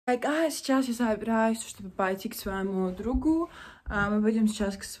Сейчас я собираюсь, чтобы пойти к своему другу. Мы пойдем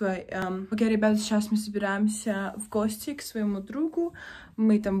сейчас к своей... Окей, ребята, сейчас мы собираемся в гости к своему другу.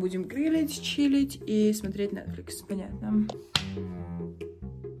 Мы там будем грилить, чилить и смотреть Netflix. Понятно.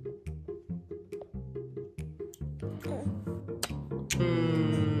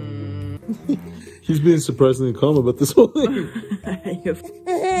 He's being surprisingly calm about this whole thing.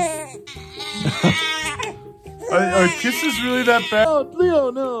 Are kisses really that bad? Oh,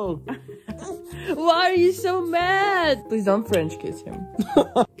 Leo, no. Why are you so mad? Please don't French kiss him.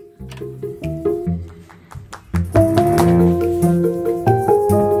 Oh.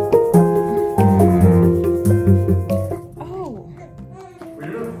 Well,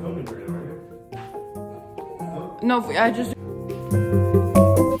 you're not filming right now, No, I just...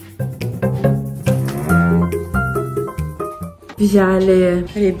 Взяли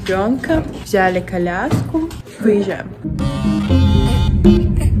ребенка, взяли коляску, выезжаем.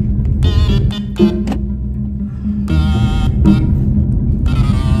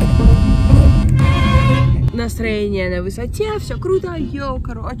 Настроение на высоте, все круто,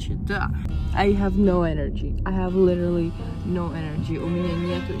 короче, да. I have no energy. I have literally no energy. У меня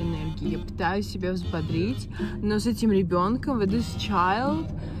нету энергии. Я пытаюсь себя взбодрить, но с этим ребенком, with this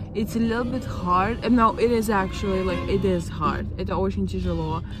child, it's a little bit hard. No, it is actually, like, it is hard. Это очень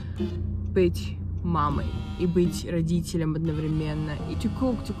тяжело быть мамой и быть родителем одновременно. И to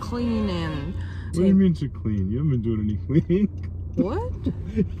cook, to clean and... What do you mean to clean? You haven't been doing any cleaning. What?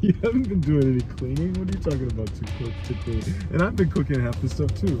 You haven't been doing any cleaning? What are you talking about to cook, to clean? And I've been cooking half the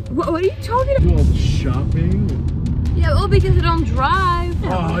stuff too. What are you talking about? Do all the shopping. Yeah, well, because I don't drive.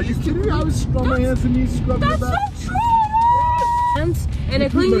 Oh, are you kidding me? I was scrubbing my hands and you scrubbing That's the back. not true! And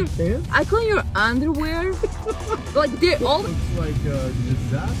I clean your underwear. Like they're all. It's like a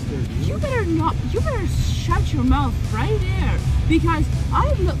disaster, dude. You better shut your mouth right there. Because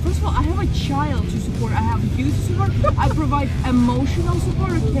first of all, I have a child to support. I have you to support. I provide emotional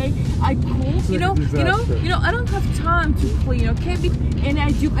support. Okay, I cook. You know. I don't have time to clean. Okay, and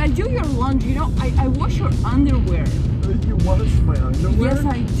I do your laundry. You know, I wash your underwear. You wash my underwear? Yes,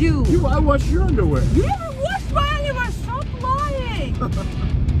 I do. I wash your underwear. You never wash my underwear. Stop lying.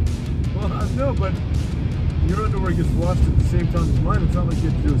 Well, I know, but your underwear gets washed at the same time as mine. It's not like you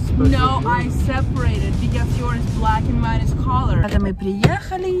have to do a special. No, I separated because yours is black and mine is color. Когда мы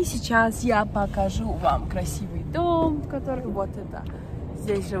приехали, сейчас я покажу вам красивый дом, в котором вот это.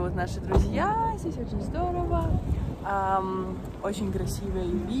 Здесь живут наши друзья, здесь очень здорово, очень красивый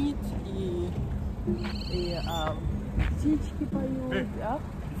вид и птички поют. Hey, you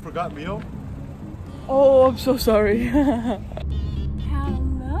forgot Leo? Oh, I'm so sorry.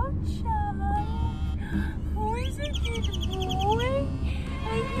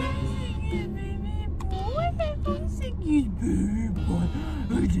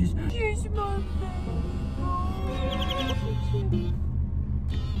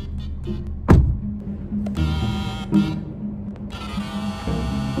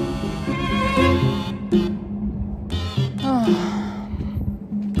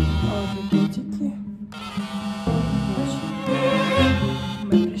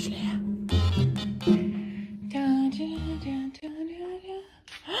 Мы пришли.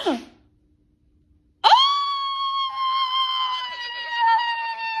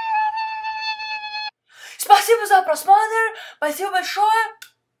 Спасибо за просмотр. Спасибо большое.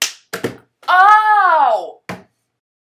 Ау!